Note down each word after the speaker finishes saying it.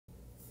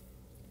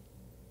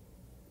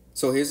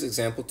So here's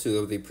example 2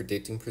 of the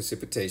predicting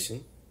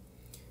precipitation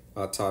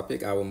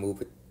topic. I will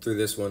move through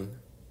this one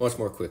much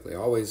more quickly. I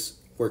always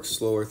work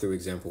slower through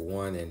example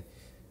 1 and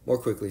more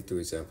quickly through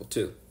example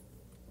 2.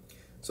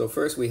 So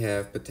first we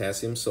have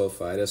potassium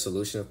sulfide, a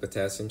solution of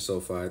potassium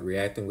sulfide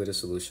reacting with a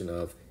solution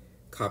of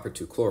copper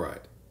 2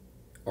 chloride,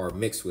 or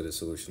mixed with a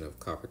solution of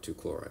copper 2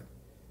 chloride.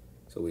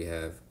 So we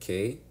have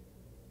K2S,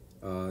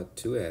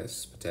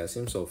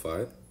 potassium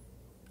sulfide.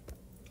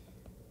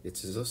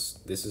 This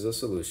is a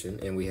solution,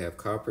 and we have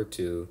copper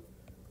 2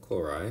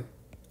 chloride,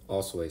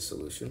 also a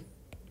solution.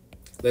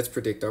 Let's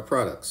predict our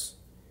products.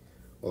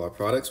 Well, our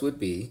products would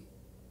be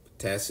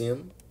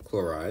potassium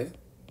chloride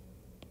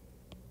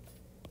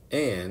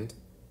and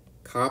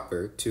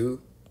copper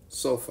 2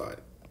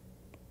 sulfide.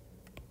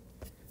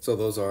 So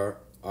those are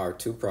our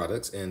two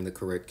products and the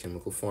correct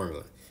chemical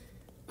formula.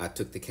 I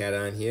took the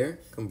cation here,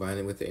 combined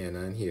it with the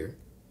anion here,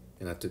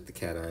 and I took the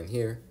cation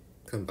here,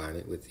 combined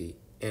it with the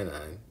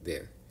anion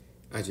there.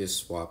 I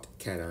just swapped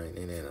cation and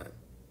anion.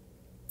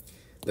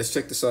 Let's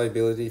check the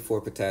solubility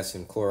for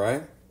potassium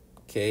chloride,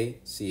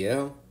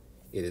 KCl.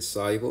 It is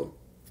soluble,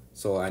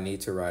 so I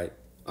need to write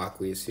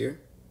aqueous here.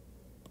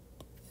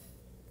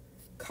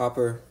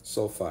 Copper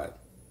sulfide,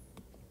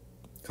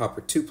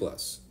 copper 2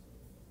 plus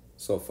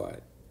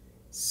sulfide,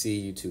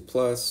 Cu2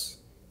 plus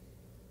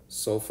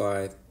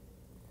sulfide.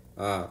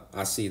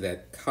 I see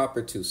that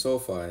copper 2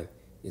 sulfide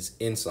is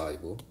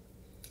insoluble.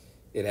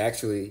 It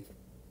actually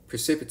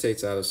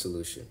precipitates out of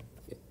solution.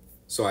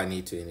 So I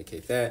need to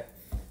indicate that.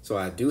 So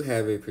I do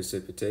have a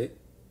precipitate,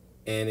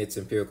 and its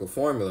empirical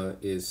formula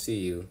is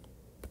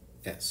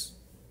CuS.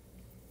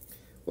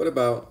 What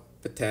about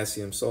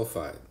potassium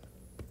sulfide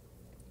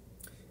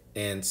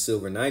and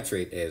silver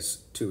nitrate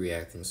as two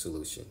reacting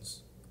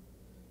solutions?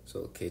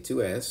 So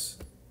K2S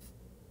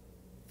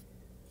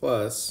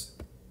plus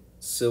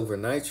silver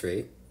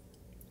nitrate,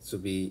 this will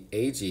be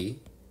AgNO3.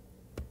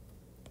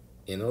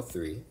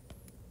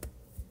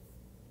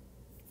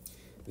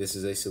 This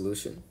is a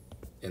solution,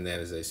 and that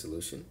is a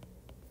solution.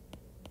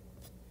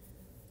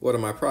 What are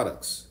my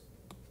products?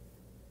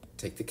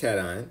 Take the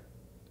cation,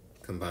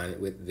 combine it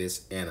with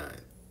this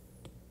anion.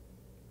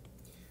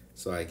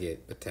 So I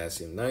get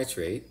potassium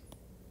nitrate,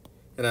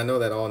 and I know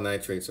that all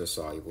nitrates are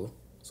soluble,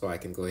 so I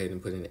can go ahead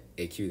and put an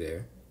AQ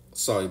there,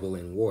 soluble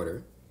in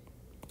water.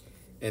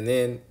 And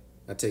then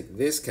I take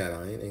this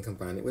cation and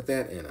combine it with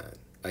that anion.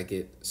 I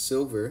get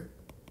silver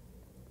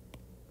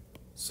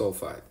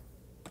sulfide.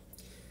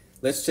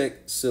 Let's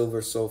check silver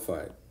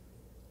sulfide.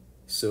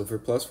 Silver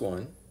plus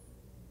 1,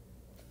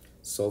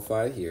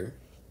 sulfide here.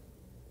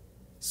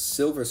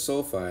 Silver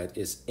sulfide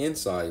is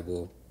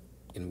insoluble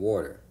in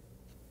water,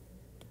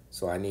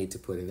 so I need to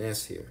put an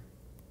S here.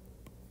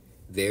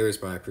 There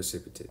is my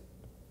precipitate.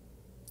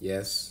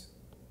 Yes,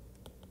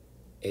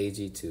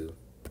 Ag2S.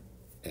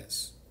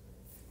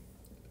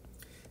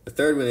 The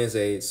third one is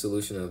a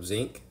solution of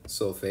zinc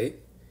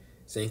sulfate.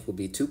 Zinc will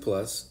be 2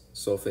 plus,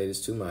 sulfate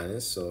is 2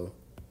 minus, so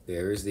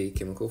there is the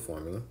chemical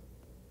formula.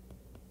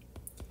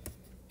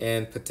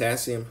 And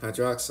potassium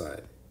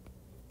hydroxide,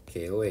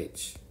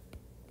 KOH.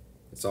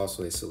 It's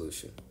also a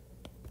solution.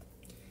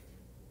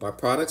 My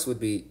products would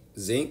be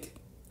zinc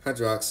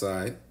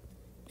hydroxide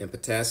and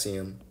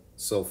potassium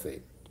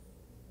sulfate.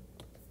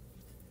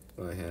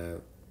 So I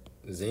have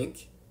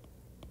zinc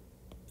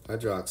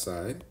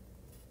hydroxide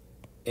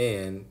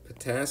and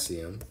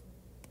potassium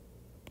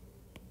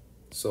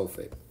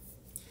sulfate.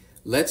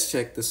 Let's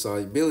check the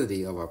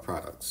solubility of our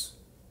products.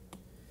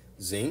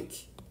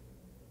 Zinc,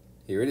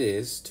 here it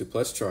is, 2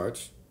 plus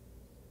charge.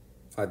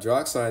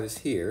 Hydroxide is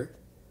here.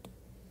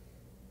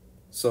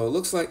 So it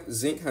looks like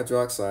zinc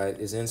hydroxide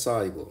is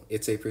insoluble.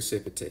 It's a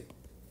precipitate.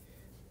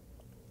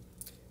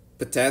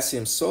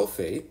 Potassium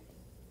sulfate,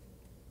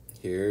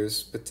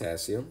 here's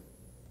potassium,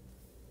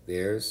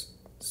 there's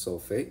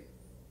sulfate.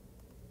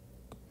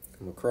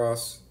 Come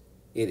across,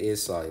 it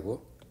is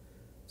soluble,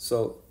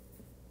 so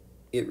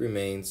it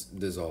remains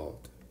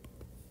dissolved.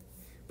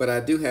 But I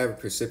do have a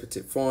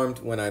precipitate formed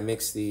when I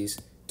mix these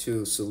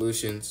two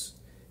solutions,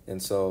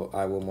 and so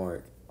I will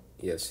mark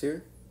yes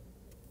here,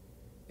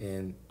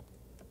 and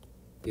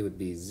it would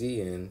be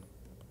ZnOH2.